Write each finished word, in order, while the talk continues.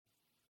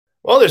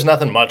Well, there's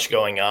nothing much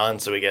going on,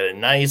 so we get a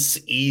nice,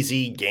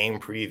 easy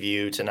game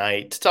preview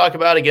tonight to talk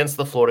about against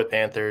the Florida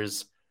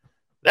Panthers.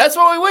 That's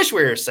what we wish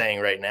we were saying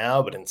right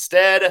now, but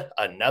instead,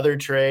 another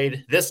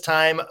trade. This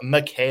time,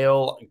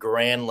 Mikael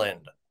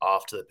Granlund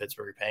off to the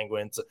Pittsburgh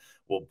Penguins.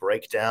 We'll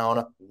break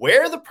down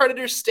where the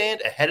Predators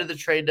stand ahead of the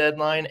trade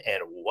deadline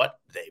and what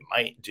they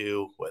might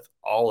do with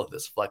all of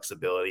this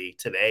flexibility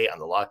today on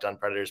the Locked On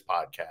Predators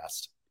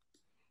podcast.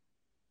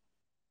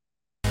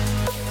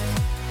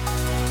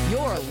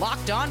 Your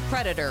Locked On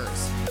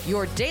Predators,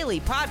 your daily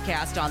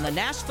podcast on the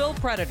Nashville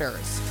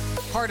Predators.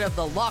 Part of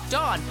the Locked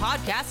On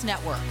Podcast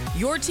Network,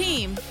 your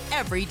team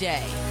every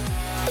day.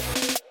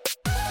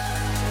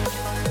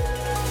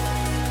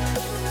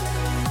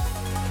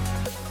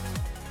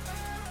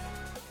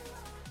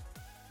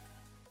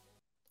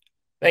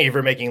 Thank you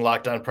for making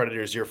Locked On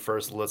Predators your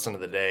first listen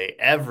of the day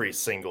every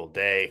single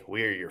day.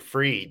 We are your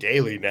free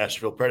daily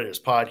Nashville Predators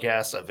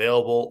podcast,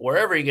 available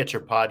wherever you get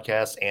your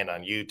podcasts and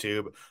on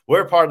YouTube.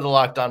 We're part of the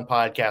Locked On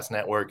Podcast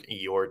Network,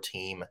 your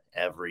team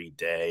every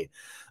day.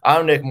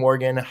 I'm Nick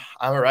Morgan.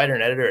 I'm a writer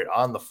and editor at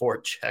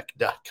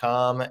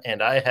ontheforecheck.com,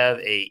 and I have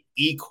a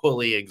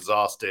equally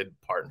exhausted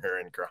partner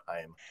in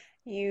crime.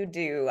 You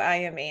do. I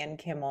am Ann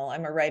Kimmel.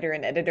 I'm a writer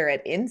and editor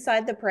at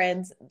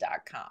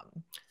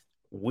InsideThePreds.com.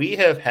 We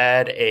have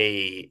had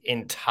a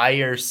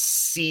entire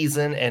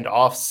season and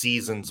off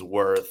season's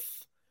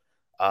worth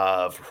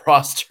of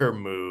roster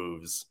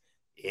moves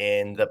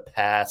in the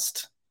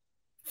past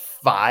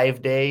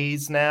 5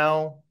 days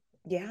now.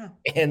 Yeah.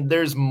 And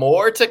there's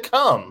more to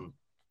come,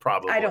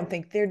 probably. I don't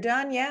think they're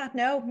done. Yeah.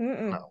 No.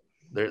 No.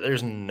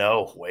 There's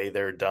no way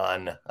they're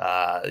done.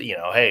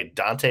 Hey,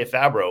 Dante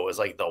Fabro was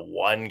like the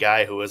one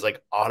guy who was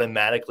like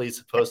automatically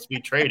supposed to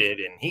be traded,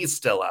 and he's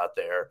still out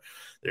there.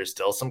 There's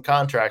still some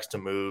contracts to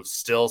move.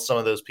 Still some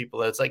of those people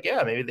that's like,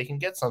 yeah, maybe they can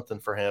get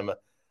something for him.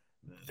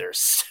 There's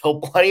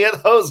still plenty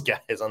of those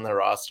guys on the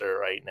roster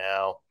right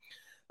now.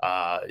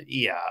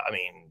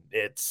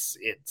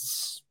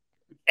 It's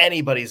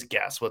anybody's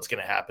guess what's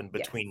going to happen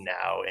between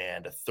now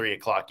and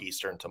 3:00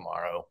 Eastern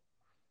tomorrow.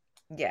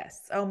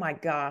 Yes. Oh my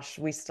gosh.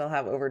 We still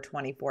have over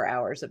 24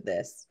 hours of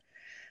this.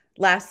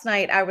 Last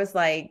night I was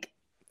like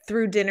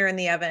threw dinner in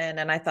the oven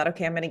and I thought,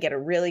 okay, I'm going to get a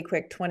really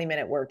quick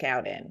 20-minute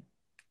workout in.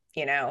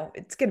 You know,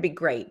 it's going to be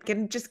great.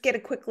 Just get a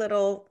quick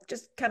little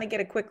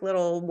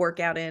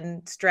workout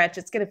in, stretch.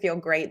 It's going to feel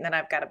great. And then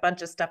I've got a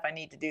bunch of stuff I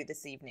need to do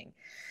this evening.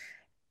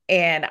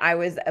 And I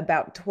was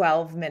about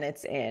 12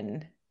 minutes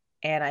in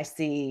and I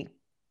see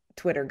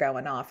Twitter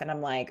going off and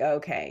I'm like,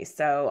 okay,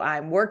 so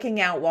I'm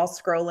working out while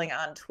scrolling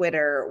on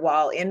Twitter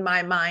while in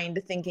my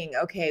mind thinking,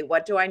 okay,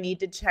 what do I need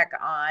to check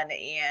on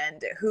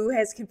and who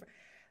has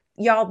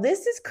Y'all,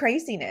 this is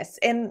craziness.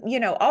 And,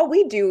 all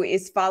we do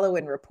is follow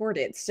and report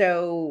it.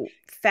 So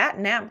fat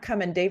nap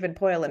coming David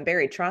Poile and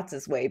Barry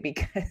Trotz's way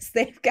because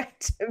they've got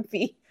to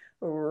be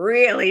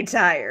really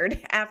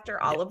tired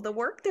after all of the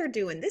work they're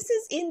doing. This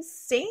is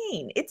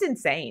insane. It's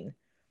insane.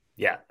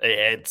 Yeah,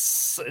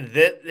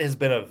 that has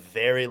been a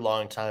very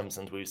long time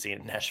since we've seen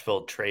a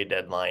Nashville trade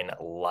deadline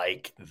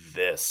like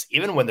this,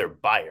 even when they're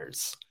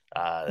buyers.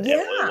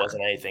 It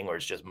wasn't anything where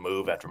it's just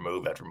move after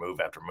move after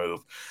move after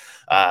move.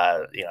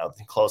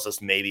 The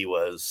closest maybe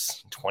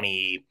was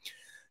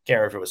can't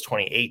remember if it was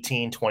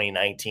 2018,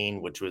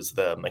 2019, which was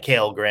the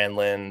Mikael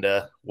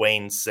Granlund,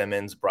 Wayne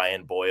Simmons,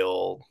 Brian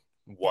Boyle,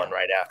 one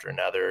right after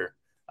another.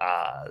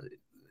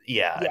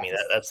 Yes. I mean,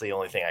 that's the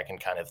only thing I can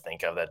kind of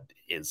think of that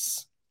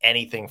is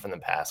anything from the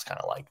past kind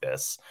of like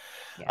this.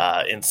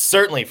 And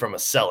certainly from a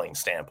selling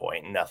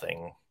standpoint,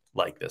 nothing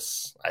like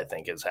this, I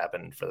think, has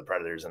happened for the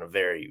Predators in a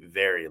very,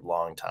 very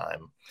long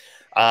time.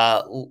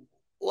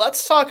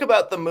 Let's talk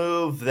about the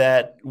move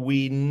that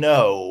we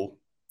know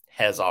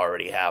has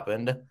already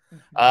happened.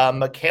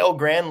 Mikael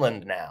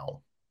Granlund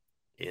now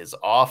is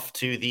off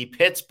to the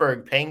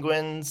Pittsburgh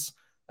Penguins,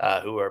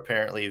 who are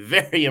apparently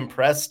very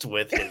impressed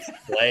with his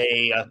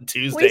play on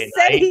Tuesday night. We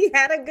said he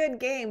had a good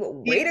game.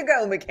 Way to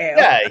go, Mikael.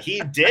 Yeah,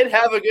 he did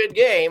have a good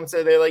game.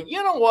 So they're like,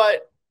 you know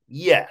what?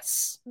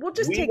 Yes. We'll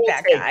just take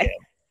that guy.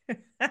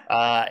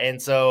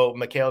 And so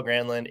Mikael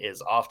Granlund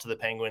is off to the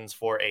Penguins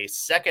for a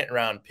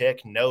second-round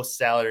pick, no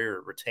salary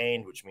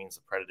retained, which means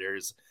the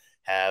Predators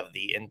have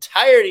the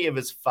entirety of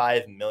his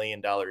 $5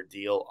 million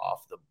deal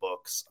off the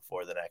books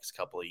for the next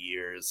couple of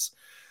years.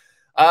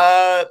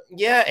 And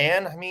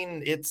I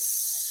mean,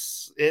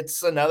 it's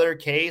another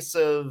case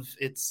of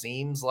it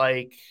seems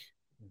like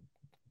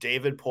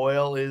David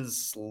Poile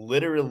is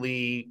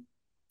literally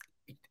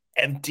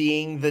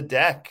emptying the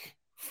deck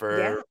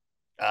for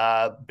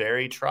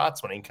Barry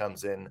Trotz when he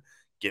comes in,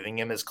 giving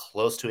him as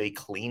close to a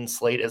clean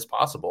slate as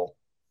possible.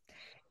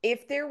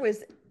 If there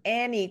was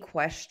any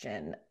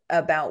question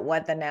about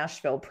what the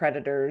Nashville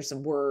Predators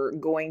were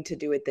going to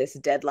do at this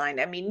deadline,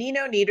 I mean,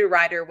 Nino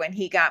Niederreiter, when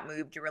he got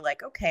moved, you were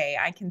like, okay,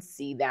 I can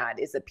see that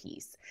is a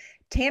piece.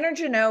 Tanner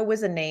Jeannot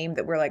was a name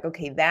that we're like,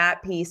 okay,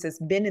 that piece has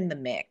been in the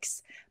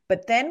mix.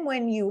 But then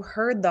when you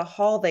heard the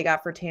haul they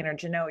got for Tanner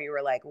Jeannot, you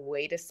were like,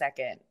 wait a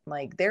second.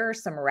 Like, there are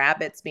some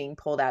rabbits being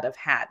pulled out of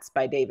hats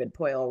by David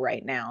Poile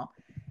right now.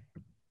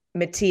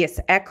 Matthias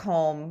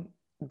Ekholm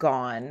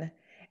gone.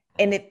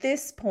 And at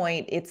this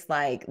point, it's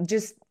like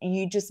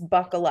you just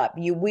buckle up.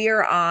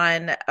 We're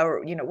on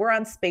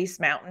Space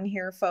Mountain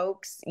here,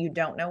 folks. You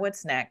don't know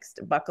what's next.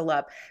 Buckle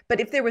up. But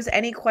if there was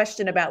any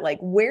question about like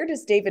where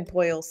does David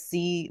Poile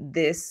see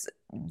this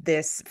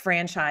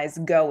franchise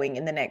going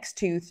in the next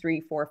 2,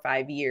 3, 4,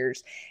 5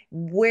 years?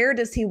 Where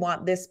does he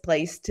want this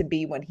place to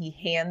be when he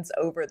hands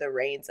over the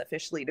reins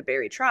officially to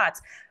Barry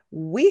Trotz?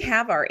 We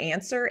have our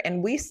answer,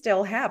 and we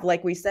still have,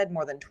 like we said,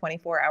 more than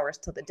 24 hours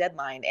till the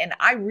deadline. And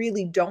I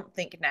really don't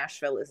think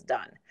Nashville is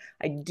done.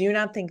 I do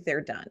not think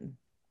they're done.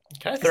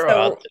 Can I throw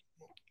out?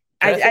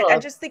 I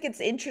just think it's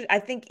interesting. I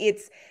think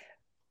it's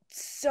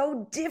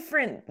so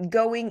different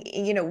going,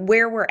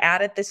 where we're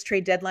at this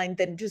trade deadline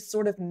than just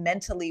sort of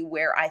mentally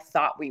where I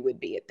thought we would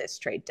be at this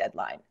trade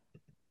deadline.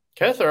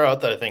 Can I throw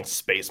out that I think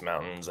Space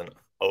Mountain's an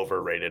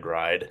overrated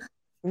ride?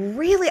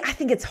 Really? I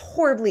think it's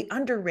horribly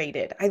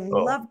underrated. I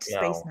loved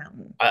Space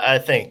Mountain. I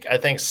think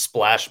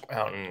Splash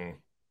Mountain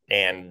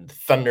and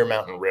Thunder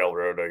Mountain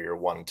Railroad are your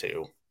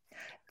 1-2.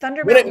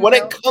 When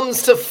it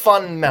comes to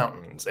fun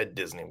mountains at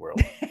Disney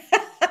World.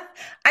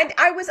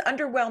 I was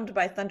underwhelmed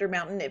by Thunder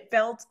Mountain. It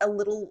felt a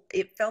little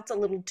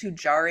too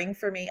jarring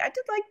for me. I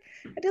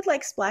did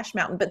like Splash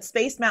Mountain, but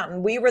Space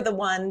Mountain, we were the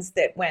ones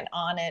that went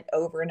on it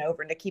over and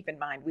over. And to keep in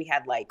mind, we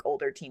had like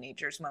older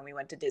teenagers when we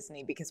went to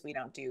Disney because we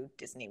don't do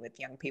Disney with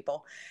young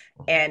people.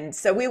 And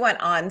so we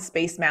went on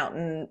Space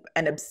Mountain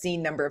an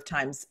obscene number of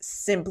times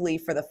simply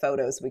for the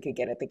photos we could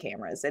get at the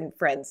cameras. And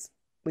friends,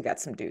 we got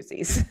some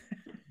doozies.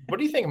 What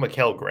do you think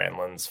Mikael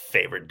Granlund's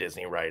favorite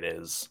Disney ride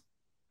is?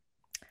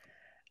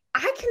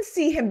 I can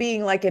see him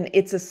being like an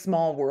It's a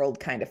Small World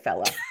kind of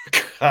fella.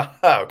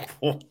 Wow.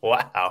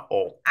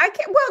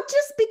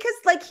 Just because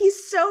like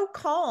he's so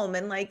calm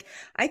and like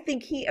I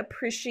think he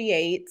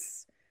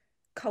appreciates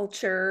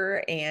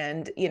culture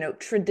and,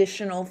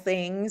 traditional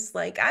things.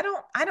 Like I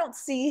don't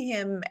see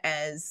him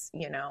as,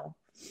 I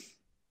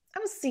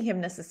don't see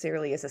him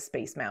necessarily as a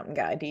Space Mountain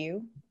guy. Do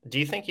you? Do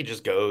you think he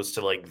just goes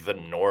to like the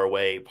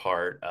Norway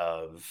part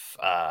of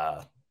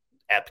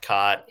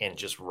Epcot and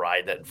just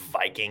ride that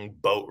Viking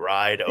boat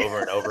ride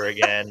over and over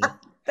again?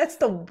 That's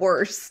the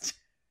worst.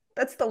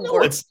 That's the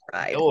worst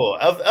ride. Oh,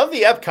 of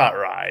the Epcot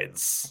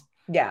rides.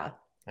 Yeah.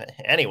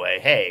 Anyway,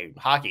 hey,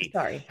 hockey.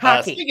 Sorry,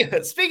 hockey.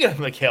 Speaking of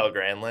Mikael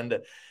Granlund,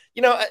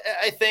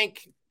 I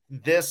think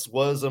this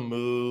was a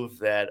move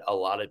that a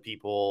lot of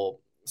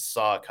people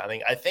saw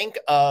coming. I think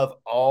of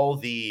all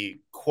the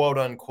quote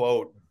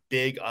unquote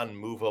big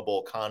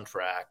unmovable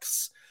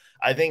contracts,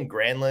 I think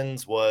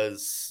Granlund's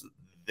was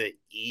the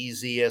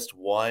easiest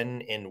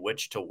one in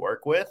which to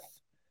work with,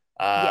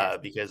 yes.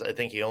 Because I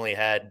think he only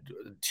had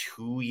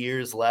 2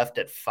 years left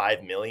at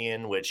 $5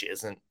 million, which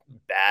isn't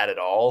bad at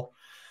all.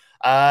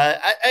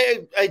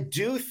 I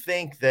do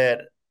think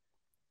that,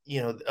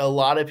 a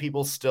lot of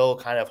people still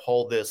kind of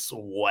hold this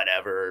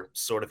whatever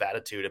sort of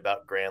attitude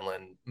about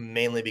Granlund,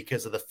 mainly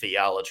because of the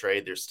Fiala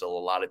trade. There's still a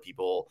lot of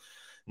people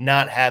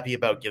not happy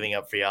about giving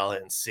up Fiala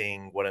and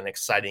seeing what an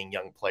exciting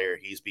young player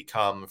he's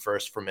become,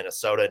 first for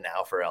Minnesota,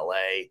 now for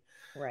LA.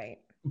 Right.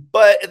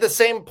 But at the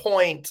same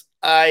point,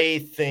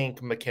 I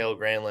think Mikael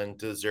Granlund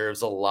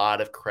deserves a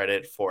lot of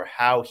credit for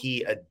how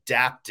he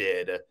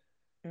adapted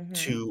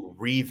to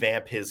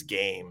revamp his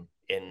game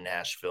in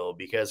Nashville.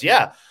 Because,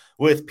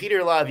 with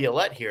Peter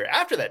Laviolette here,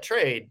 after that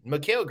trade,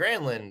 Mikael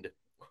Granlund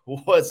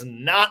was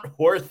not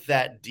worth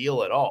that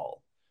deal at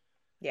all.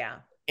 Yeah.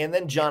 And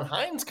then John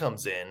Hynes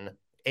comes in,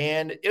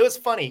 and it was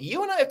funny.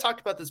 You and I have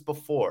talked about this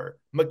before.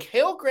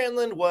 Mikael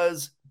Granlund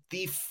was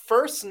the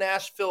first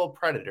Nashville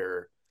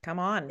Predator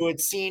who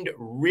had seemed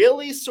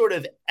really sort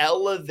of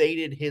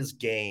elevated his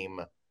game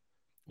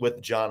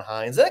with John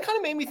Hynes. That kind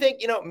of made me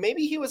think,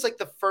 maybe he was like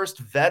the first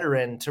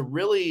veteran to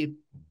really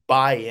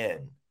buy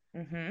in,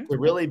 to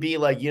really be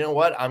like, you know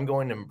what, I'm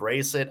going to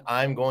embrace it.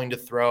 I'm going to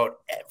throw out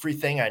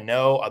everything I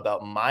know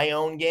about my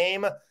own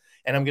game,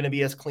 and I'm going to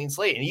be as clean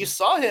slate. And you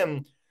saw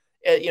him,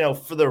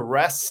 for the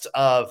rest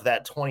of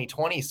that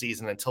 2020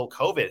 season until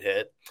COVID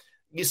hit,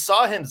 you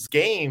saw his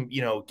game,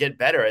 get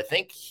better. I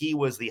think he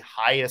was the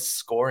highest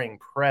scoring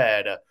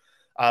Pred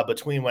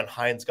between when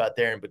Hynes got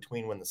there and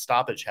between when the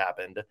stoppage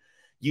happened.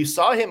 You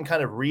saw him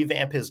kind of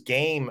revamp his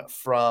game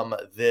from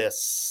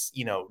this,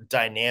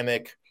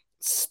 dynamic,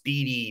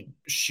 speedy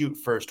shoot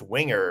first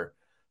winger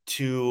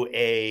to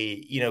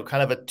a,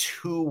 kind of a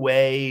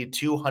two-way,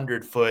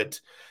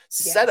 200-foot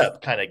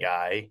setup kind of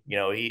guy.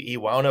 He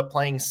wound up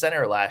playing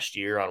center last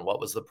year on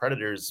what was the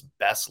Predators'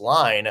 best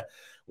line,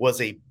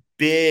 was a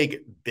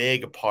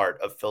big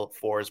part of Philip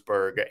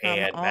Forsberg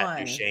and Matt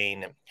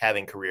Duchene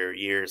having career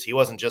years. He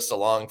wasn't just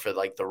along for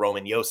like the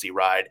Roman Josi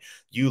ride.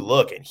 You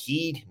look, and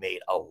he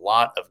made a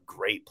lot of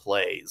great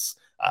plays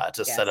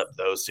to set up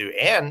those two,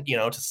 and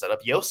to set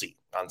up Josi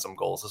on some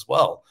goals as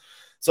well.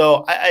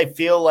 So I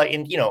feel like,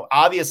 and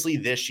obviously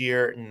this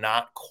year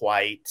not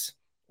quite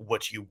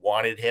what you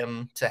wanted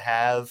him to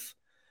have.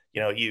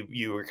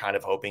 You were kind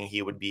of hoping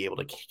he would be able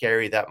to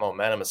carry that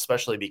momentum,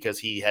 especially because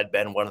he had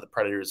been one of the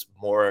Predators'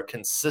 more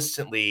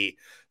consistently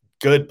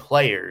good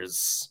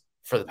players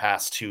for the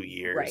past 2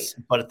 years. Right.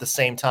 But at the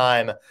same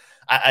time,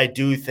 I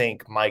do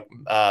think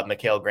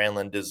Mikael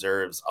Granlund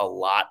deserves a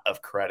lot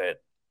of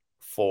credit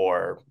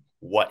for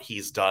what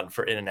he's done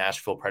for in a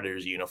Nashville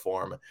Predators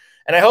uniform.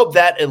 And I hope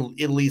that at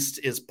least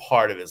is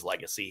part of his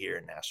legacy here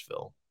in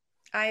Nashville.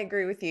 I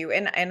agree with you.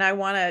 And I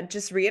want to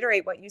just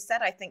reiterate what you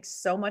said. I think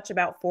so much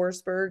about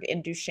Forsberg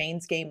and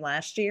Duchene's game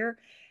last year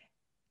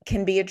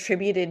can be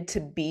attributed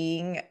to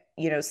being,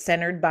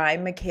 centered by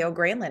Mikael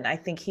Granlund. I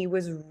think he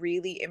was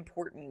really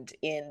important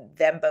in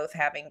them both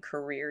having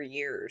career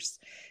years.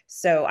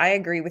 So I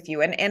agree with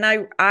you. And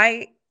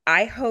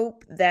I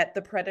hope that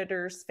the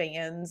Predators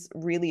fans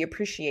really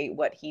appreciate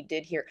what he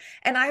did here.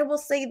 And I will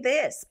say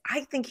this,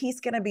 I think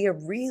he's going to be a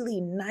really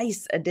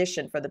nice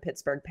addition for the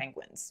Pittsburgh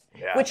Penguins,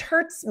 which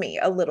hurts me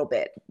a little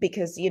bit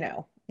because,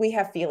 we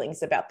have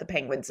feelings about the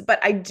Penguins. But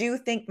I do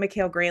think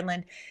Mikael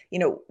Granlund,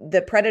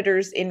 the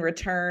Predators in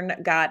return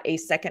got a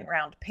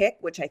second-round pick,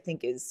 which I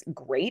think is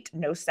great.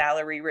 No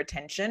salary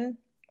retention.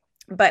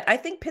 But I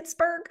think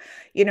Pittsburgh,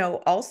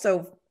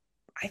 also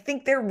I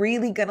think they're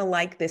really going to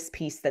like this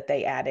piece that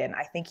they add in.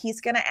 I think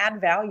he's going to add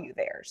value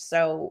there.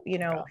 So,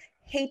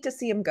 hate to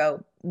see him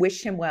go,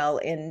 wish him well.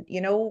 And,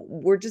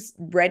 we're just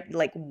ready.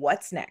 Like,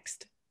 what's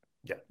next?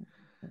 Yeah.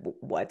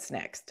 What's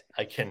next?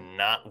 I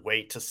cannot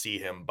wait to see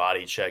him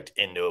body checked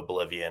into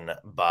oblivion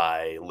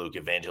by Luke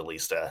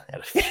Evangelista at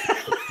a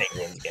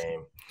Penguins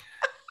game.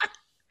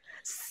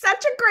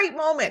 Such a great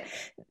moment.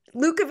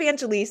 Luke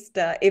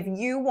Evangelista, if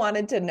you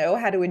wanted to know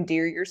how to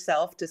endear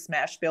yourself to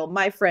Smashville,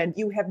 my friend,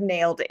 you have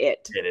nailed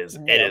it. It is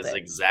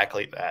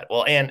exactly that.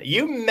 Well, and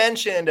you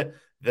mentioned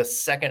the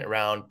second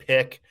round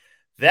pick.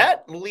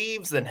 That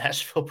leaves the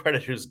Nashville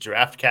Predators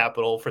draft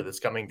capital for this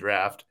coming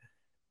draft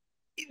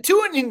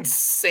to an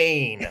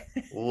insane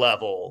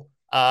level.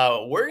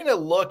 We're going to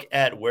look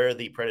at where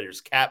the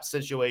Predators cap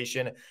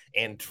situation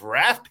and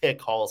draft pick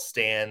haul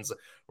stands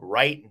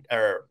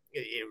where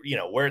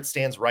it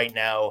stands right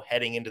now,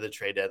 heading into the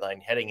trade deadline,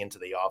 heading into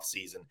the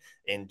offseason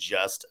in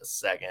just a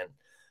second.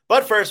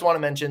 But first, I want to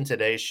mention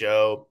today's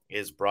show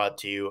is brought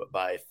to you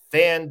by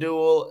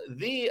FanDuel,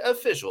 the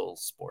official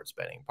sports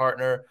betting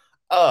partner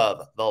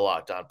of the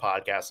Locked On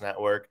Podcast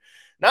Network.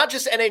 Not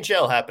just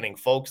NHL happening,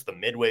 folks. The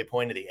midway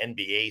point of the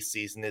NBA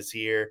season is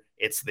here.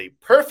 It's the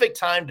perfect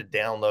time to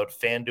download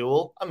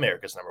FanDuel,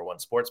 America's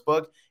 #1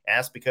 sportsbook. And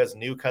that's because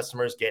new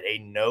customers get a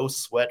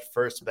no-sweat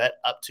first bet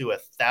up to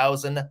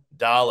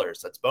 $1,000.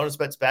 That's bonus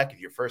bets back if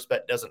your first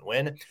bet doesn't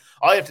win.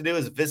 All you have to do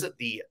is visit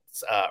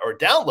or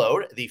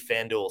download the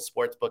FanDuel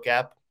Sportsbook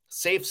app.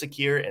 Safe,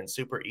 secure, and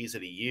super easy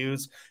to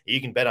use. You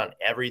can bet on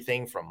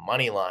everything from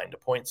money line to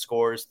point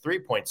scores,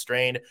 3-point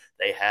strained.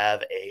 They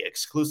have a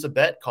exclusive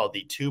bet called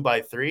the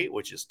 2x3,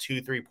 which is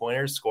 2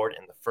 3-pointers scored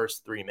in the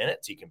first 3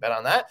 minutes. You can bet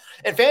on that.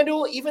 And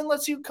FanDuel even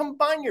lets you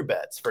combine your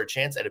bets for a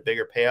chance at a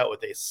bigger payout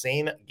with a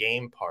same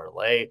game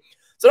parlay.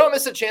 So don't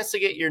miss a chance to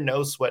get your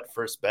no sweat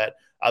first bet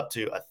up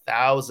to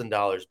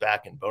 $1,000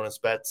 back in bonus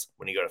bets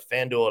when you go to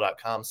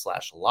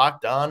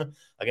FanDuel.com/lockedon.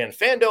 Again,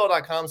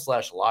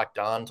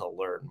 FanDuel.com/lockedon to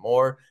learn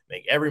more.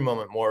 Make every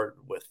moment more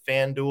with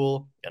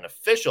FanDuel, an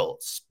official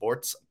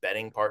sports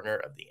betting partner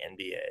of the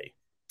NBA.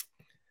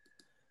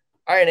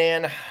 All right,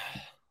 Ann,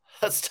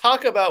 let's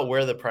talk about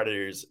where the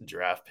Predators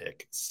draft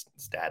pick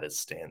status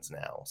stands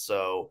now.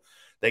 So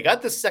they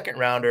got the second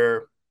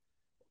rounder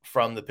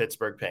from the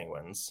Pittsburgh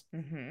Penguins.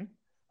 Mm-hmm.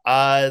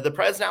 The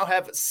Preds now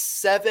have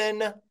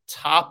 7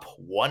 top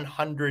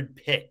 100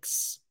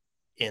 picks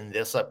in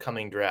this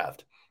upcoming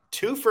draft.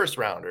 2 first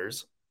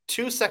rounders,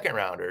 2 second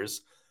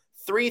rounders,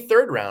 3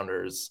 third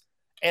rounders,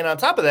 and on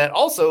top of that,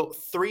 also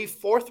 3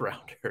 fourth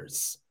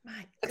rounders.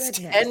 My That's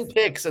goodness. 10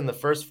 picks in the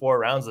first 4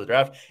 rounds of the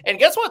draft. And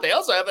guess what? They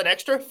also have an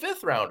extra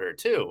 5th rounder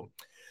too.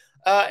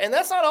 And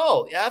that's not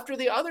all. After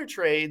the other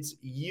trades,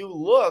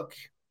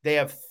 they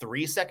have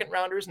 3 second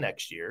rounders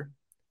next year.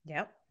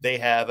 Yep. They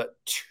have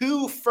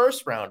 2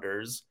 first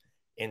rounders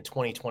in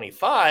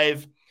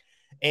 2025.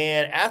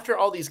 And after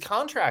all these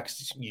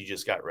contracts you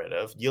just got rid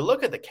of, you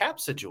look at the cap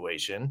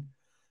situation,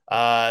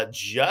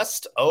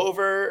 just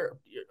over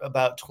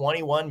about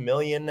 $21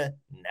 million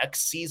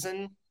next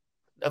season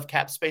of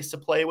cap space to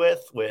play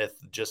with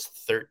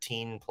just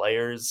 13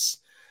 players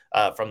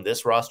from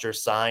this roster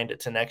signed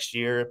to next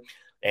year.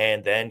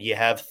 And then you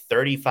have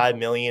 $35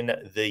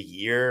 million the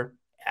year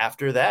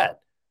after that.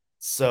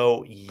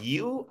 So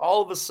you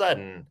all of a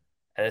sudden,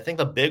 and I think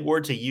the big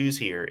word to use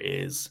here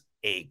is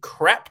a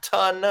crap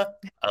ton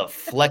of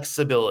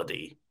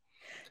flexibility.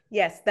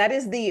 Yes, that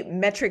is the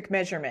metric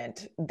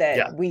measurement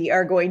that we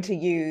are going to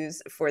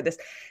use for this.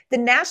 The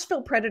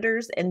Nashville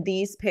Predators and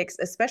these picks,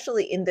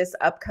 especially in this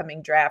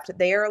upcoming draft,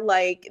 they are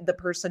like the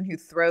person who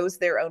throws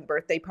their own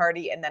birthday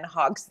party and then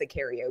hogs the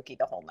karaoke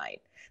the whole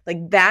night.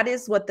 Like that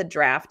is what the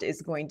draft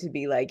is going to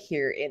be like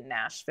here in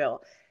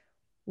Nashville.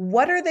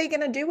 What are they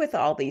going to do with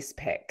all these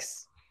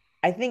picks?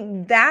 I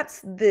think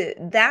that's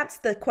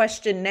the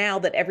question now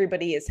that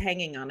everybody is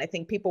hanging on. I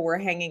think people were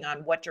hanging on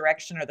what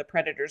direction are the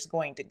Predators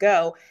going to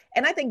go.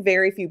 And I think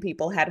very few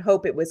people had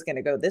hope it was going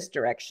to go this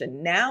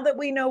direction. Now that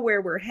we know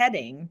where we're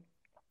heading,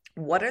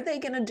 What are they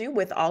going to do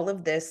with all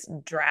of this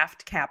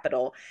draft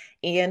capital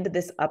and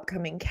this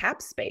upcoming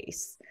cap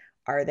space?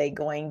 Are they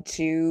going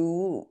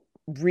to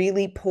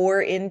really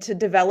pour into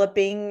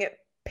developing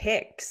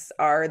picks?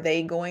 Are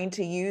they going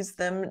to use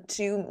them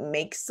to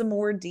make some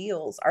more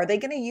deals? Are they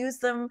going to use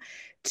them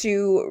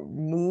to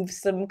move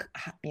some,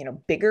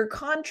 bigger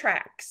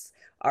contracts?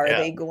 Are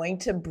they going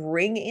to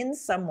bring in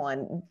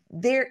someone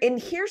there?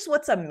 And here's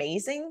what's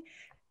amazing.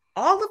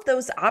 All of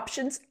those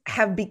options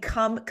have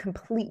become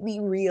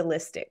completely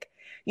realistic.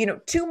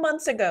 2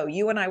 months ago,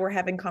 you and I were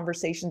having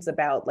conversations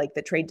about like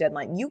the trade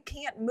deadline. You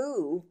can't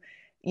move,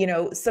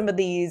 some of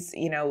these,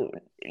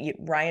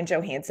 Ryan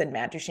Johansson,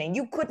 Matt Duchene,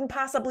 you couldn't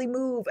possibly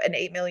move an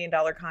 $8 million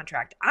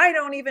contract. I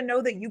don't even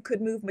know that you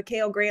could move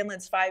Mikael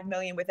Granlund's $5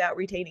 million without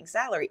retaining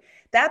salary.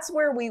 That's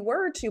where we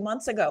were 2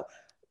 months ago.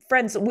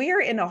 Friends, we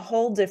are in a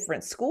whole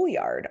different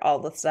schoolyard all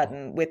of a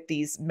sudden with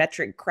these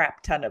metric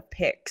crap ton of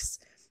picks.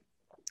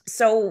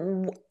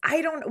 So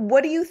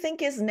what do you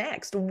think is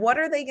next? What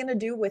are they going to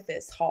do with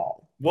this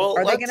haul? Well,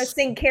 are they going to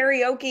sing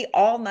karaoke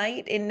all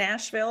night in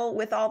Nashville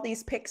with all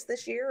these picks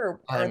this year? Or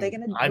are they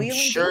going to? I'm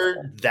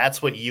sure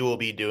that's what you will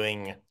be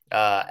doing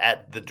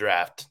at the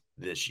draft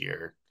this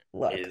year.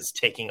 Is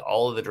taking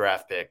all of the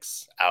draft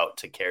picks out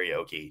to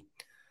karaoke.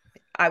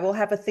 I will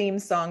have a theme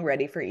song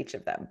ready for each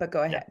of them, but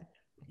go ahead.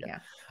 Yeah.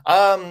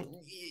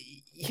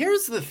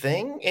 Here's the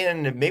thing,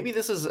 and maybe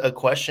this is a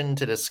question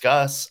to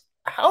discuss.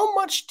 How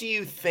much do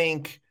you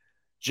think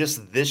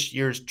just this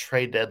year's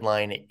trade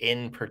deadline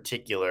in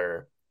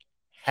particular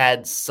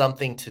had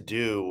something to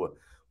do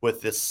with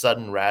this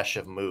sudden rash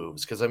of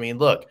moves? Because, I mean,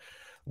 look,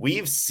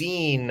 we've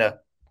seen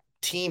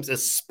teams,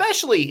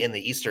 especially in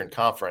the Eastern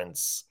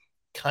Conference,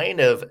 kind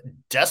of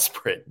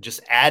desperate, just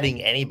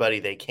adding anybody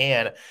they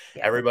can.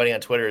 Yeah. Everybody on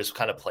Twitter is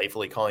kind of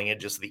playfully calling it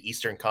just the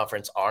Eastern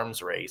Conference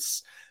arms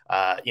race.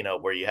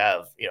 Where you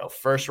have,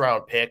 first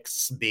round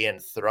picks being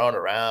thrown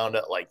around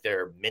like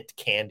they're mint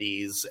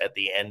candies at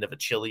the end of a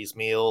Chili's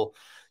meal.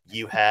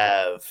 You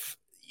have,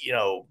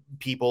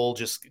 people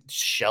just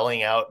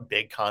shelling out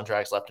big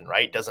contracts left and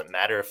right. Doesn't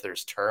matter if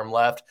there's term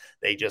left.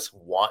 They just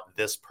want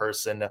this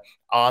person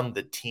on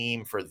the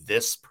team for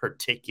this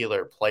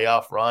particular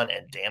playoff run,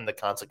 and damn the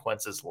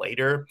consequences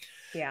later.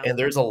 Yeah. And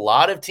there's a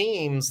lot of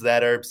teams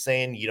that are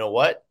saying, you know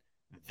what,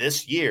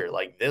 this year,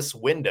 like this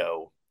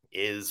window,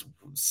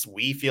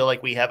 we feel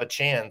like we have a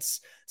chance.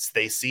 So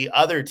they see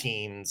other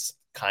teams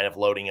kind of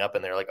loading up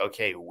and they're like,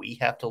 okay, we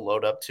have to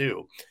load up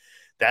too.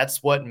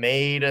 That's what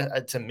made,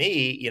 to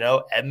me,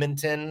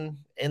 Edmonton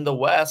in the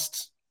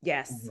West,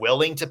 yes,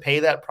 willing to pay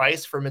that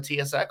price for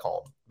Mattias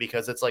Ekholm,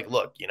 because it's like,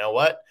 look, you know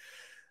what?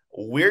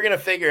 We're going to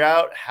figure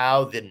out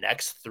how the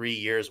next 3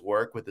 years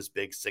work with this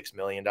big $6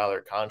 million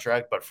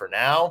contract. But for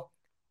now,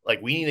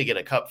 like, we need to get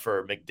a cup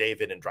for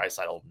McDavid and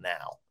Draisaitl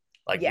now.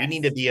 Like, yes, we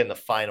need to be in the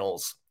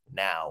finals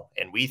now.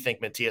 And we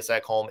think Mattias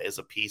Ekholm is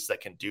a piece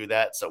that can do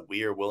that. So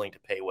we are willing to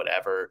pay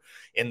whatever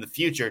in the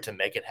future to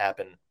make it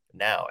happen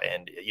now.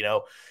 And,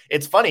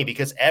 it's funny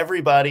because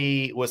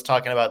everybody was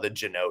talking about the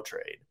Jeannot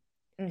trade,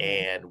 mm-hmm,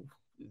 and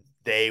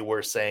they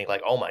were saying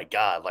like, oh my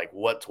God, like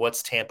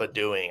what's Tampa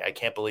doing? I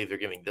can't believe they're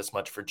giving this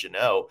much for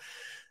Jeannot.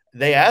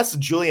 They asked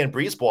Julien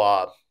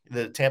Brisebois,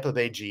 the Tampa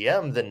Bay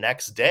GM, the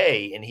next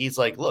day, and he's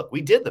like, look,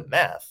 we did the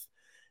math.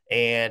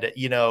 And,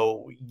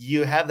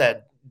 you have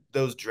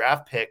those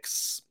draft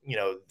picks,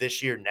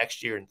 this year,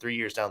 next year, and 3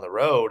 years down the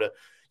road,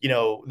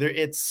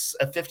 it's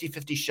a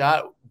 50-50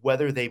 shot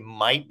whether they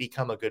might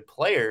become a good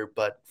player.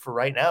 But for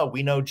right now,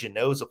 we know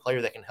Jeannot's a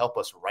player that can help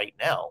us right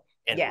now.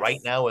 And yes, right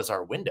now is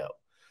our window.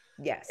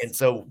 Yes. And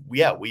so,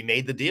 yeah, we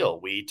made the deal.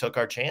 We took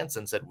our chance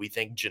and said, we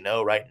think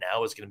Jeannot right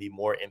now is going to be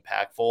more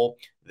impactful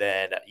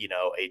than,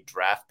 a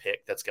draft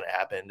pick that's going to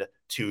happen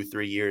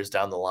 2-3 years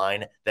down the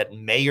line that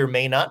may or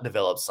may not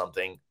develop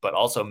something, but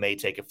also may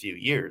take a few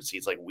years.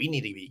 He's like, we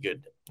need to be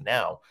good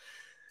now.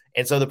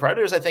 And so the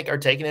Predators, I think, are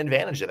taking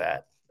advantage of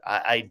that.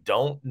 I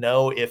don't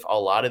know if a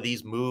lot of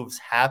these moves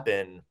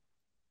happen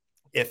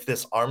if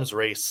this arms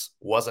race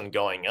wasn't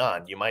going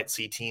on. You might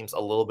see teams a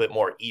little bit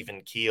more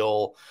even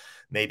keel,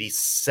 maybe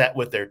set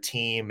with their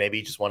team,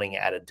 maybe just wanting to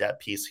add a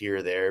depth piece here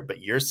or there.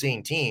 But you're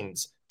seeing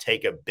teams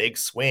take a big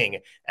swing.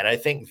 And I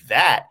think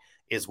that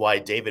is why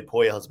David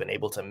Poile has been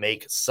able to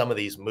make some of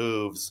these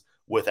moves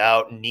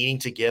without needing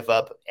to give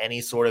up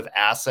any sort of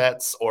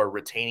assets or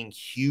retaining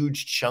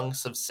huge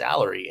chunks of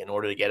salary in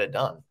order to get it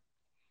done.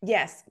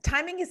 Yes,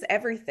 timing is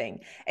everything.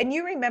 And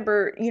you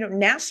remember,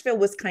 Nashville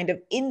was kind of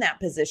in that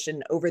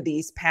position over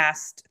these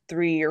past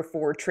 3 or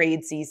 4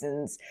 trade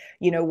seasons,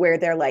 where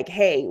they're like,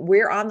 hey,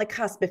 we're on the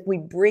cusp. If we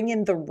bring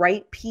in the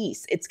right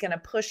piece, it's going to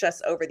push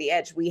us over the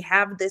edge. We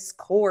have this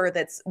core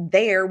that's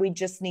there. We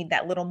just need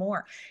that little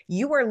more.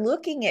 You are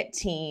looking at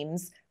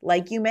teams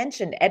like you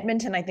mentioned.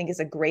 Edmonton, I think, is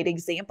a great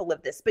example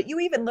of this. But you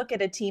even look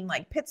at a team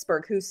like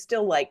Pittsburgh, who's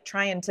still like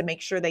trying to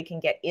make sure they can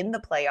get in the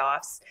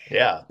playoffs.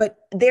 Yeah. But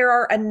there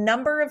are a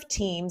number of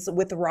teams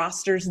with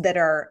rosters that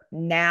are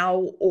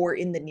now or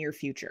in the near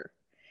future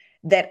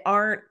that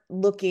aren't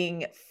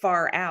looking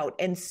far out.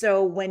 And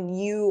so when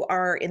you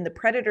are in the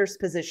Predators'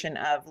 position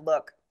of,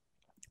 look,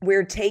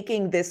 we're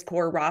taking this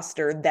core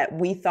roster that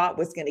we thought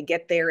was going to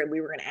get there and we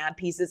were going to add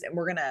pieces and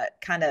we're going to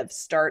kind of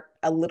start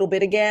a little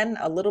bit again.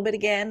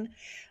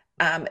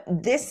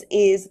 This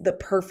is the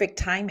perfect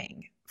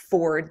timing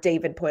for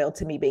David Poile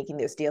to be making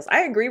those deals.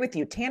 I agree with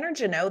you. Tanner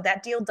Jeannot,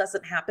 that deal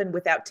doesn't happen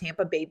without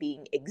Tampa Bay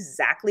being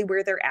exactly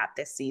where they're at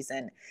this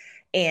season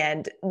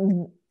and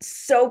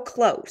so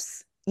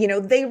close.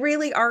 They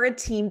really are a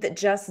team that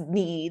just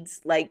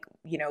needs, like,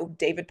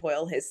 David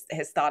Poile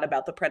has thought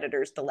about the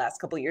Predators the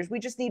last couple of years. We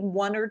just need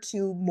one or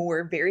two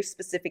more very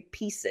specific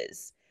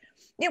pieces.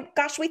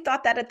 Gosh, we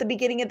thought that at the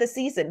beginning of the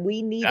season.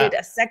 We needed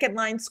a second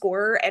line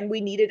scorer and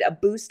we needed a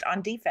boost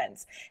on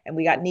defense. And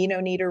we got Nino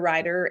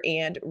Niederreiter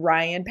and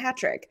Ryan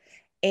Patrick.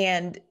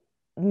 And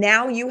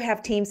now you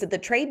have teams at the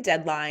trade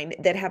deadline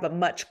that have a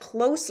much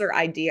closer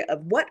idea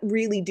of what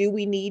really do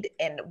we need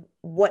and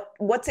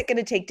what's it going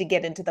to take to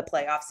get into the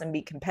playoffs and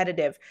be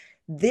competitive.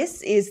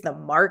 This is the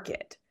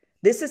market.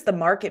 This is the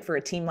market for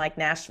a team like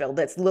Nashville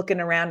that's looking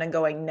around and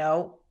going,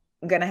 no,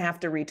 I'm going to have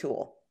to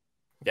retool.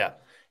 Yeah.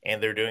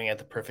 And they're doing it at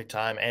the perfect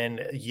time.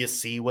 And you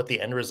see what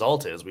the end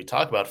result is. We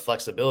talk about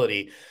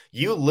flexibility.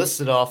 You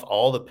listed off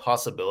all the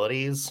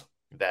possibilities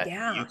that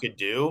you could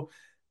do.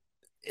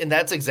 And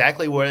that's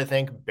exactly what I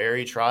think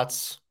Barry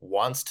Trotz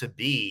wants to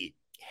be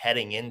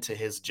heading into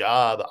his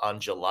job on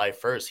July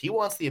 1st. He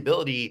wants the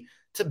ability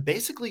to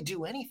basically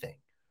do anything.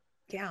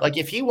 Yeah. Like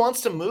if he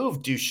wants to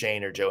move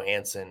Duchesne or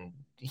Johansson,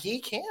 he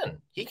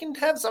can. He can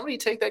have somebody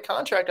take that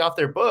contract off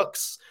their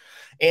books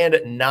and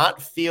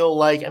not feel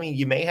like, I mean,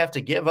 you may have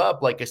to give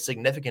up like a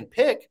significant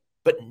pick,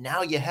 but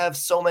now you have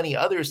so many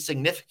other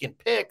significant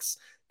picks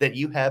that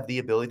you have the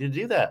ability to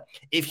do that.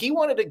 If he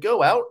wanted to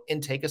go out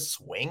and take a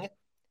swing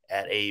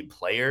at a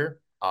player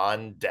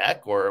on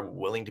deck or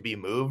willing to be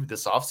moved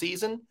this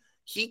offseason,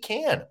 he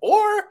can.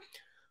 Or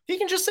he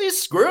can just say,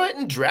 screw it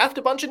and draft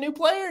a bunch of new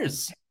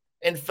players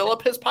and fill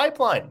up his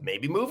pipeline,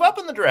 maybe move up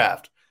in the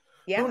draft.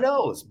 Yeah. Who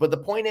knows? But the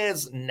point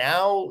is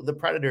now the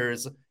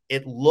Predators,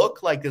 it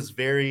looked like this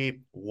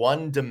very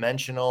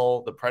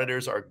one-dimensional, the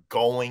Predators are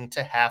going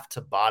to have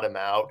to bottom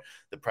out.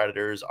 The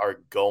Predators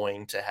are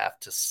going to have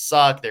to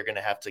suck. They're going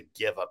to have to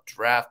give up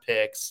draft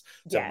picks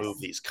to move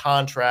these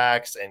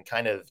contracts and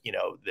kind of,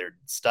 they're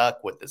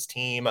stuck with this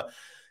team.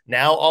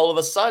 Now, all of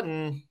a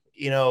sudden,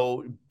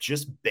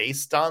 just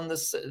based on the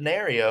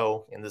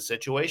scenario and the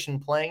situation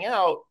playing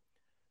out,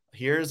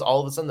 here's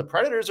all of a sudden the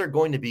Predators are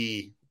going to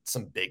be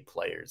some big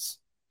players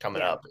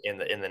coming up in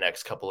the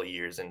next couple of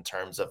years in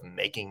terms of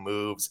making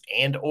moves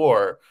and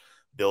or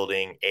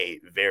building a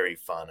very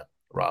fun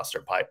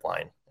roster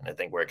pipeline. And I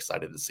think we're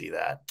excited to see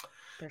that.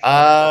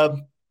 Sure.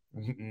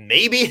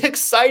 Maybe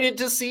excited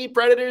to see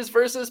Predators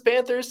versus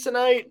Panthers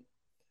tonight.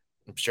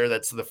 I'm sure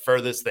that's the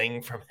furthest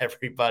thing from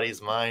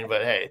everybody's mind,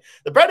 but hey,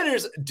 the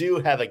Predators do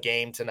have a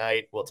game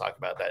tonight. We'll talk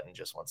about that in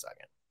just 1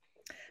 second.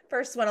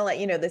 First, want to let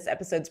you know this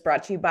episode's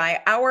brought to you by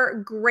our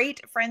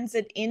great friends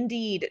at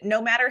Indeed. No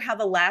matter how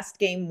the last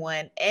game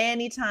went,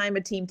 anytime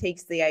a team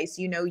takes the ice,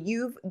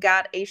 you've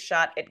got a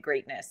shot at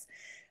greatness.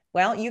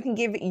 Well, you can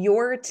give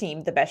your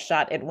team the best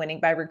shot at winning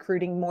by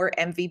recruiting more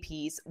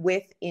MVPs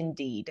with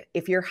Indeed.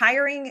 If you're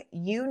hiring,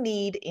 you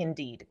need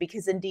Indeed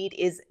because Indeed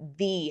is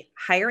the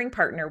hiring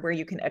partner where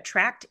you can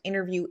attract,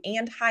 interview,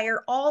 and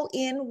hire all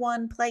in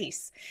one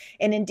place.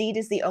 And Indeed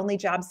is the only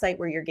job site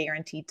where you're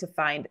guaranteed to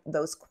find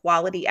those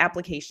quality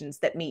applications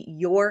that meet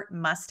your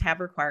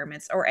must-have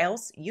requirements or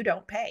else you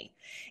don't pay.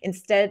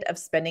 Instead of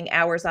spending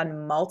hours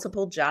on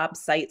multiple job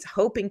sites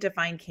hoping to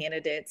find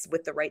candidates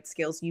with the right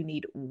skills, you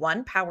need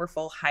one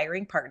powerful hiring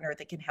partner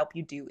that can help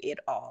you do it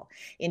all.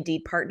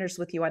 Indeed partners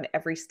with you on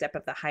every step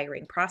of the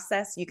hiring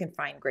process. You can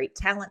find great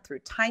talent through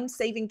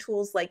time-saving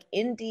tools like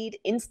Indeed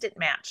Instant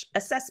Match,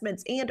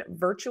 assessments, and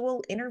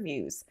virtual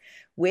interviews.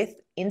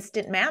 With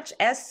Instant Match,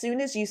 as soon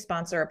as you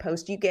sponsor a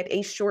post, you get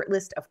a short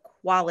list of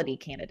quality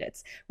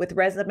candidates with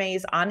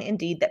resumes on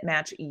Indeed that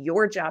match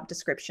your job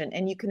description,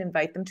 and you can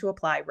invite them to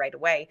apply right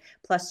away.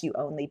 Plus, you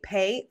only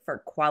pay for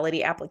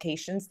quality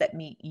applications that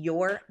meet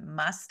your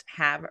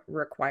must-have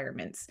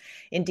requirements.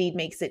 Indeed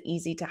makes it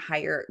easy to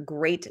hire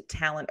great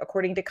talent.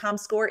 According to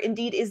ComScore,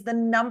 Indeed is the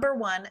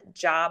 #1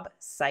 job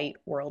site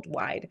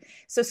worldwide.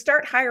 So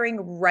start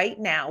hiring right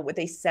now with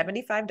a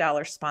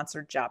 $75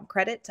 sponsored job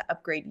credit to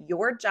upgrade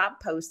your job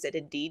post at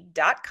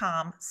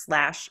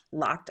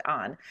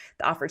Indeed.com/lockedon.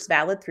 The offer is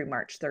valid through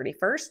March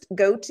 31st.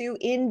 Go to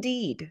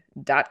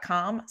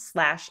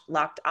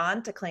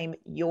Indeed.com/lockedon to claim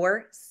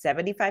your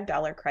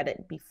 $75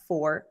 credit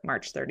before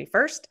March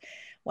 31st.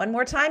 One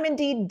more time,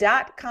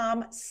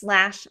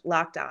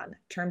 Indeed.com/lockedon.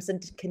 Terms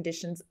and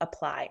conditions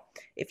apply.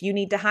 If you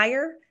need to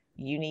hire,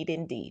 you need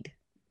Indeed.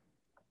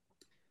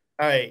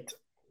 All right.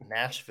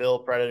 Nashville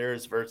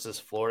Predators versus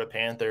Florida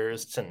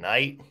Panthers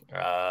tonight,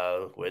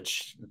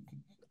 which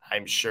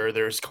I'm sure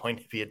there's going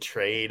to be a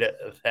trade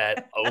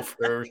that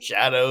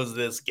overshadows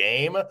this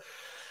game.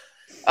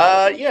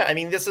 Yeah, I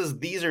mean,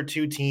 these are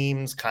two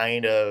teams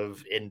kind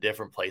of in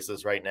different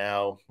places right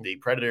now. The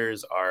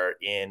Predators are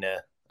in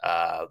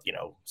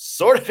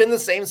Sort of in the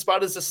same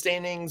spot as the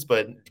standings,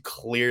 but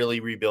clearly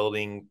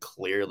rebuilding,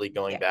 clearly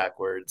going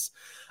backwards.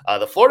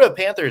 The Florida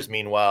Panthers,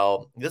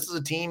 meanwhile, this is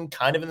a team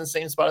kind of in the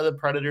same spot as the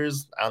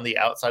Predators on the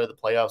outside of the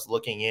playoffs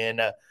looking in.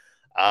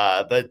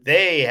 But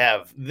they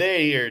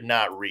are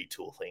not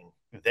retooling.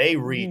 They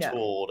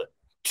retooled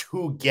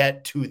to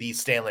get to the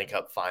Stanley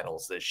Cup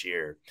Finals this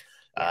year.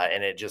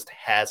 And it just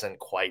hasn't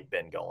quite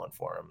been going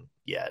for them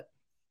yet.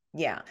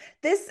 Yeah,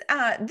 this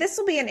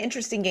will be an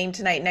interesting game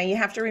tonight. Now you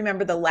have to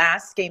remember the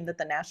last game that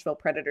the Nashville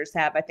Predators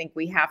have. I think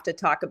we have to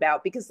talk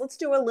about, because let's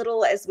do a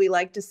little, as we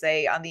like to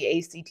say on the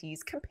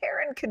ACTs,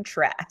 compare and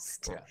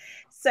contrast. Yeah.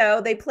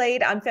 So they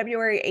played on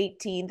February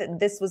 18th.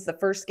 This was the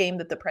first game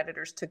that the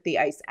Predators took the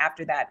ice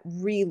after that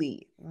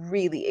really,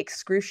 really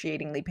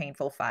excruciatingly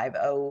painful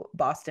 5-0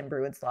 Boston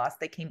Bruins loss.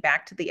 They came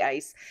back to the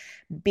ice,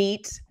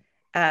 beat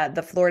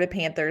the Florida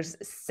Panthers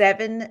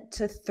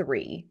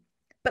 7-3.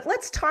 But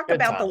let's talk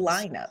about the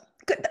lineup.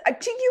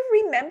 Do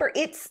you remember?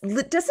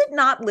 Does it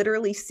not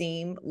literally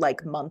seem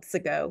like months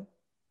ago?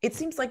 It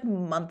seems like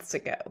months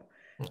ago.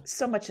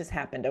 So much has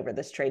happened over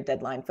this trade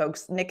deadline,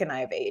 folks. Nick and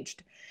I have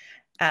aged.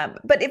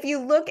 But if you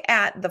look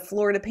at the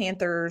Florida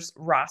Panthers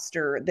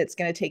roster that's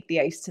going to take the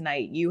ice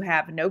tonight, you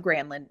have no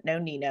Granlund, no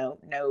Nino,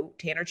 no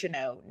Tanner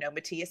Jeannot, no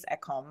Mattias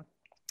Ekholm,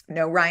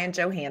 no Ryan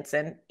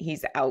Johansson.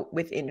 He's out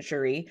with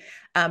injury.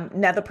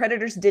 Now, the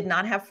Predators did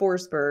not have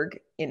Forsberg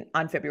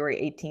on February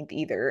 18th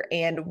either.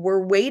 And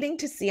we're waiting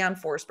to see on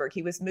Forsberg.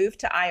 He was moved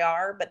to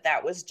IR, but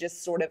that was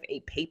just sort of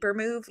a paper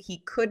move. He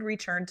could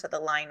return to the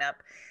lineup,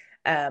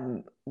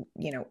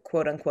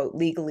 quote unquote,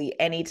 legally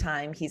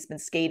anytime. He's been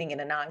skating in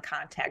a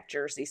non-contact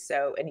jersey.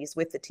 And he's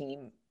with the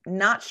team.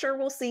 Not sure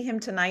we'll see him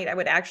tonight. I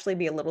would actually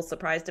be a little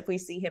surprised if we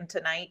see him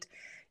tonight.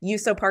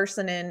 Juuso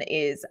Parssinen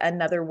is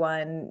another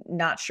one.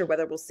 Not sure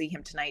whether we'll see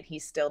him tonight.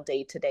 He's still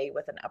day-to-day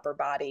with an upper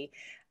body.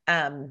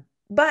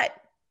 But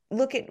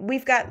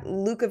we've got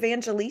Luke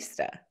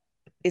Evangelista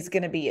is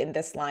going to be in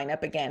this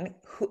lineup again.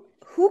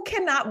 Who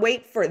cannot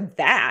wait for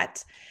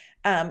that?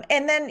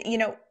 And then,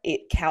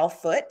 Cal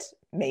Foote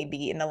may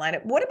be in the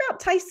lineup. What about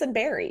Tyson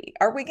Barrie?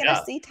 Are we going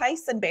to see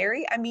Tyson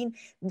Barrie? I mean,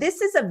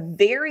 this is a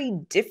very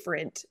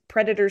different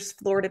Predators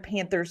Florida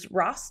Panthers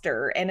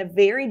roster and a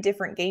very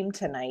different game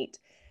tonight.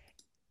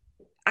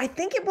 I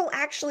think it will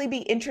actually be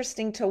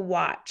interesting to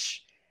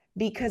watch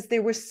because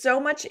there was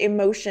so much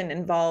emotion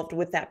involved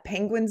with that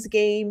Penguins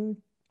game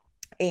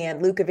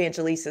and Luke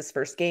Evangelista's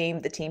first game.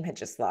 The team had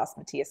just lost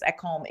Mattias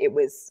Ekholm. It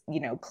was,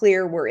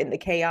 clear we're in the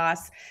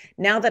chaos.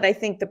 Now that I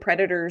think the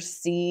Predators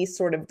see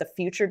sort of the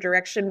future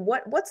direction,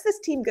 what's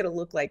this team going to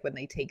look like when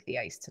they take the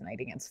ice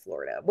tonight against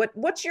Florida?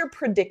 What's your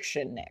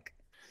prediction, Nick?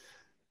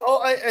 Oh,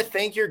 I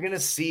think you're going to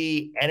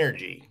see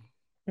energy.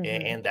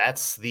 Mm-hmm. And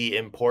that's the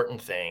important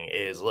thing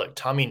is, look,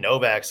 Tommy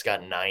Novak's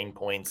got 9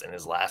 points in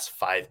his last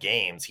 5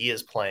 games. He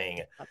is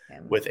playing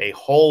with a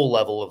whole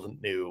level of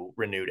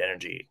renewed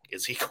energy.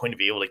 Is he going to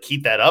be able to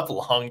keep that up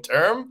long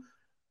term?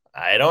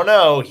 I don't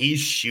know.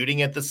 He's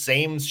shooting at the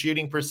same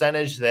shooting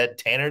percentage that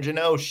Tanner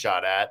Jeannot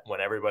shot at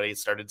when everybody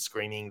started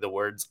screaming the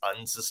words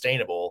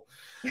unsustainable.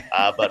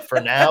 But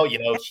for now,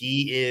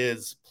 he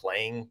is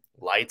playing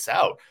lights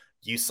out.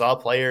 You saw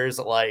players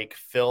like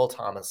Phil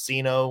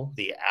Tomasino,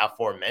 the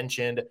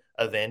aforementioned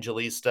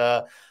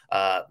Evangelista,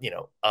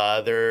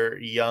 other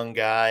young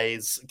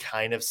guys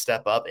kind of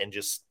step up and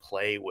just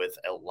play with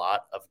a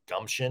lot of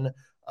gumption,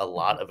 a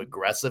lot of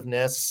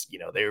aggressiveness.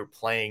 They were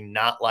playing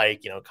not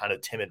like, kind of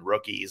timid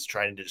rookies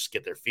trying to just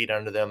get their feet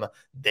under them.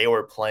 They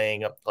were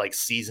playing like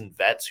seasoned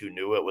vets who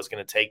knew what it was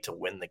going to take to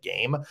win the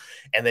game.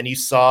 And then you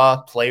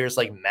saw players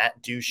like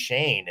Matt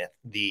Duchene,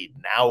 the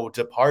now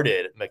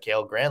departed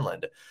Mikael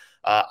Granlund.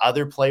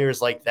 Other players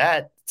like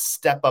that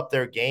step up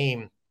their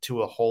game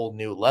to a whole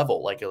new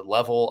level, like a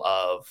level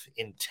of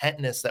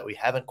intentness that we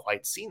haven't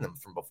quite seen them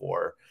from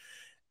before.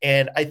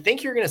 And I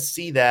think you're going to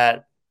see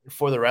that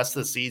for the rest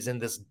of the season.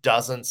 This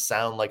doesn't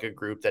sound like a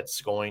group that's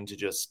going to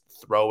just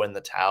throw in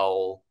the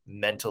towel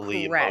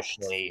mentally,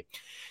 emotionally,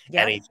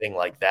 anything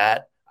like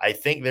that. I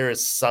think there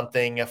is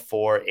something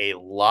for a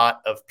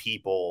lot of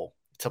people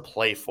to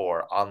play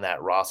for on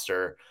that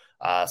roster.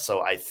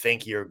 So I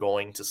think you're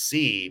going to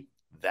see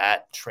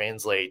that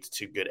translate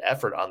to good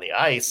effort on the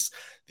ice.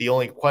 The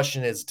only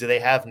question is, do they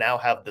now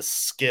have the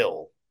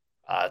skill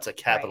to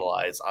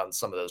capitalize on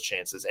some of those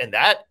chances? And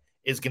that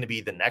is going to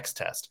be the next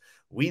test.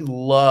 We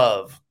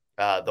love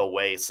the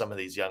way some of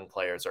these young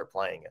players are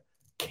playing.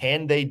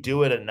 Can they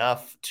do it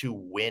enough to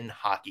win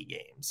hockey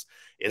games?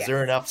 Is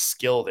there enough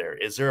skill there?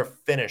 Is there a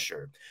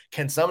finisher?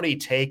 Can somebody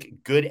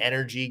take good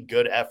energy,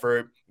 good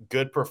effort,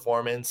 good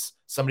performance,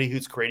 somebody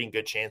who's creating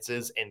good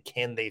chances, and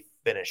can they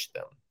finish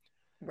them?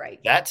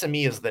 Right. That to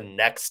me is the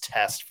next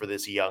test for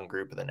this young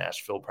group of the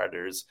Nashville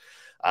Predators.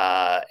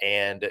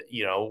 And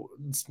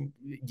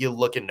you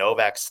look at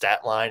Novak's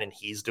stat line and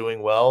he's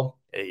doing well.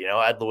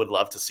 I would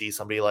love to see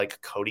somebody like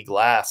Cody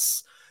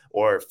Glass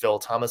or Phil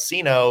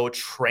Tomasino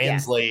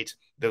translate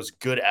those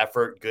good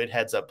effort, good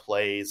heads up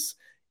plays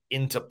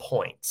into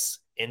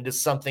points, into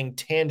something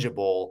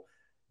tangible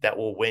that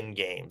will win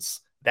games.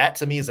 That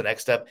to me is the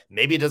next step.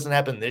 Maybe it doesn't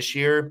happen this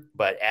year,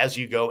 but as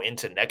you go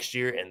into next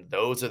year and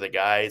those are the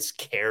guys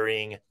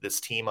carrying this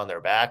team on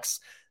their backs,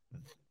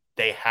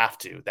 they have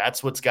to.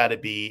 That's what's got to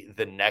be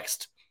the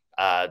next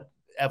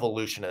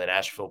evolution of the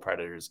Nashville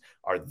Predators,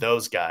 are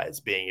those guys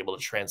being able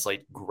to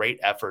translate great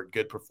effort,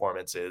 good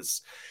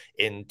performances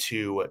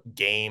into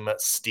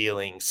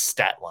game-stealing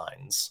stat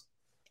lines.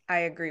 I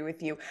agree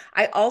with you.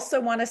 I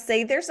also want to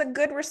say there's a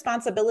good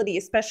responsibility,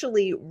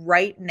 especially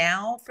right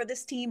now for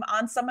this team,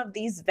 on some of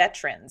these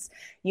veterans.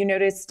 You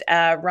noticed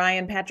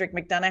Ryan Patrick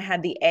McDonagh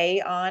had the A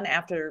on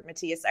after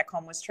Mattias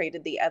Ekholm was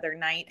traded the other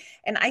night.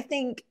 And I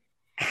think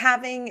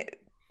having,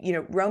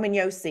 Roman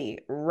Josi,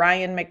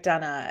 Ryan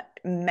McDonagh,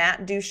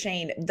 Matt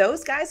Duchene,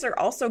 those guys are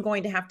also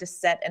going to have to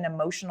set an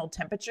emotional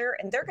temperature,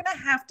 and they're going to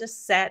have to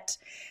set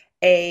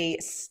a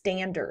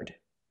standard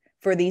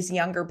for these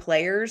younger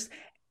players.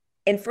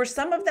 And for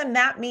some of them,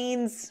 that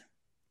means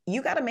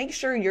you got to make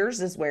sure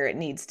yours is where it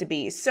needs to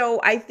be. So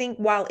I think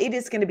while it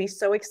is going to be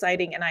so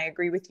exciting, and I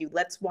agree with you,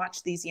 let's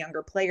watch these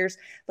younger players.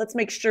 Let's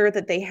make sure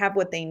that they have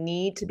what they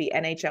need to be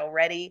NHL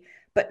ready.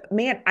 But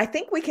man, I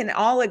think we can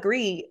all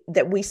agree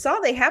that we saw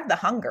they have the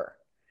hunger.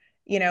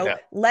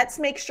 Let's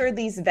make sure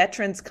these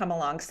veterans come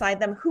alongside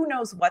them. Who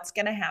knows what's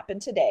going to happen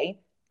today?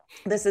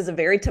 This is a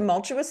very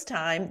tumultuous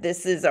time.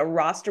 This is a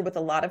roster with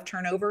a lot of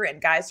turnover,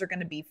 and guys are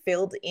going to be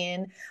filled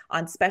in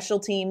on special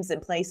teams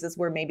in places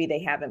where maybe they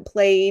haven't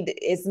played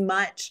as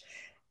much.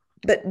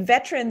 But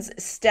veterans,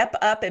 step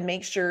up and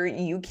make sure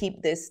you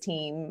keep this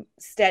team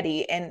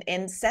steady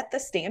and set the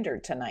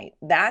standard tonight.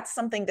 That's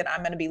something that I'm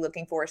going to be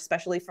looking for,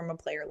 especially from a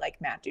player like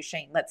Matt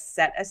Duchene. Let's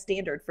set a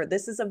standard for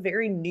this is a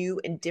very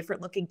new and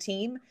different looking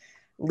team.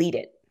 Lead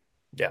it.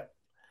 Yeah.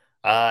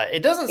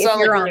 It doesn't sound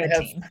like we're going to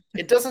have.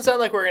 It doesn't sound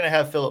like we're going to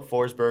have Filip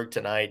Forsberg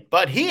tonight,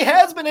 but he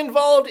has been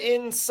involved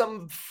in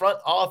some front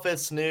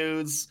office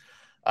news.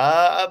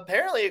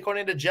 Apparently,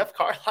 according to Jeff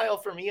Carlisle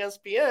from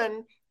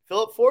ESPN,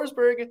 Filip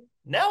Forsberg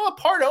now a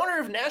part owner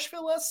of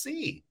Nashville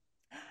SC,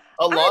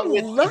 along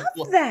with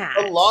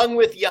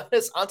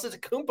Giannis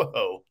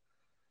Antetokounmpo.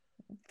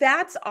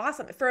 That's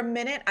awesome. For a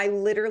minute, I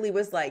literally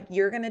was like,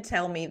 you're going to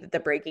tell me that the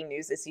breaking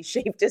news is he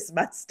shaved his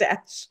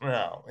mustache.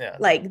 No,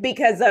 yeah.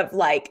 Because of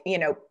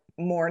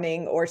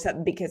mourning or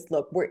something. Because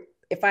look,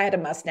 if I had a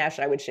mustache,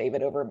 I would shave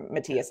it over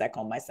Mattias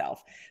Ekholm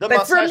myself.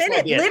 But for a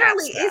minute,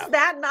 literally, is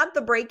that not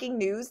the breaking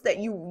news that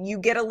you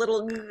get a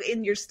little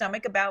in your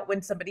stomach about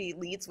when somebody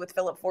leads with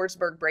Filip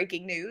Forsberg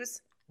breaking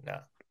news? No. A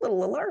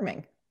little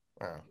alarming.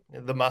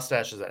 The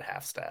mustache is at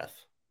half staff.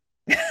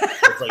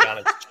 It's like on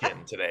its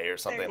chin today or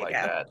something like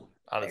that.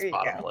 On its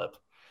bottom lip.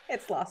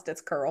 It's lost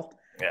its curl.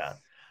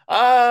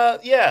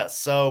 Yeah.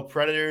 So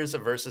Predators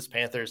versus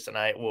Panthers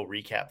tonight. We'll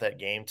recap that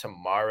game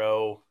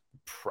tomorrow.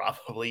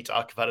 Probably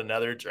talk about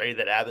another trade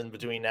that happened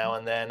between now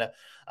and then.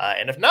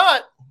 And if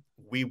not,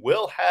 we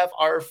will have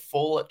our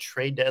full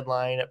trade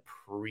deadline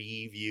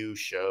preview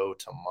show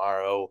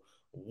tomorrow.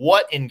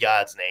 What in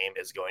God's name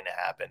is going to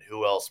happen?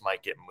 Who else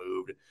might get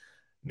moved?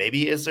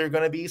 Maybe is there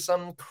going to be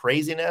some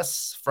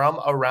craziness from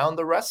around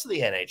the rest of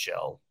the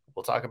NHL?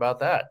 We'll talk about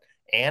that.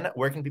 And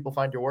where can people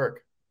find your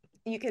work?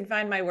 You can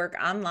find my work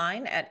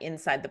online at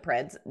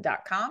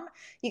InsideThePreds.com.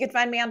 You can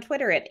find me on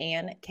Twitter at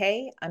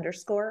AnnK_Mama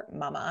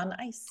on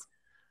Ice.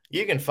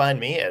 You can find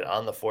me at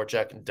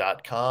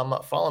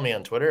ontheforecheck.com. Follow me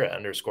on Twitter at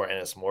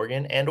 _Ennis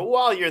Morgan. And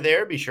while you're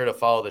there, be sure to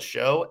follow the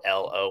show,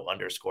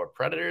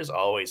 LO_Predators.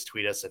 Always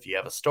tweet us if you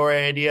have a story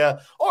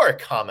idea or a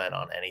comment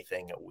on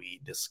anything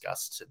we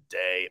discussed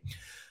today.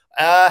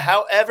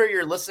 However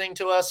you're listening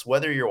to us,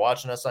 whether you're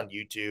watching us on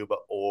YouTube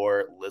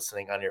or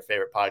listening on your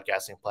favorite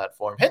podcasting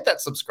platform, hit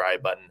that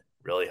subscribe button.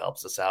 Really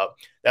helps us out.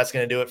 That's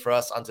going to do it for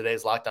us on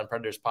today's Locked On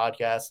Predators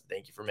podcast.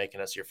 Thank you for making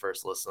us your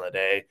first listen of the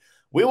day.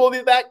 We will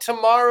be back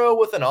tomorrow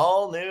with an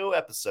all-new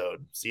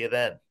episode. See you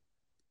then.